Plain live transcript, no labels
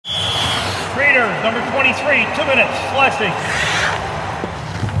Raiders, number 23, 2 minutes, slashing.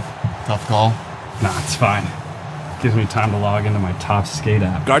 Tough call. Nah, it's fine. Gives me time to log into my Top Skate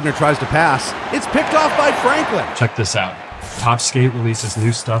app. Gardner tries to pass. It's picked off by Franklin. Check this out. Top Skate releases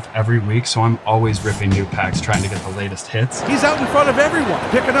new stuff every week, so I'm always ripping new packs trying to get the latest hits. He's out in front of everyone,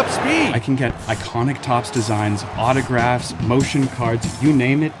 picking up speed. I can get iconic Topps designs, autographs, motion cards, you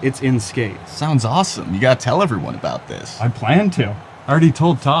name it, it's in Skate. Sounds awesome. You gotta tell everyone about this. I plan to. I already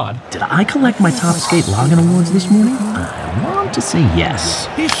told Todd. Did I collect my Top Skate login awards this morning? I want to say yes.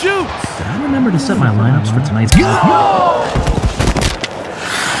 He shoots. Did I remember to set my lineups for tonight's game?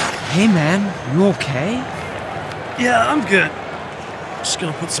 Hey man, you okay? Yeah, I'm good. Just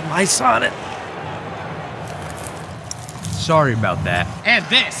gonna put some ice on it. Sorry about that. And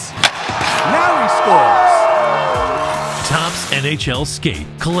this. Now he scores. Topps NHL Skate.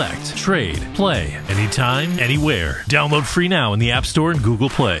 Collect, trade, play, anytime, anywhere. Download free now in the App Store and Google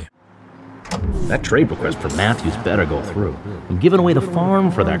Play. That trade request for Matthews better go through. I'm giving away the farm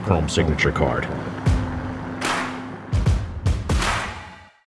for that Chrome signature card.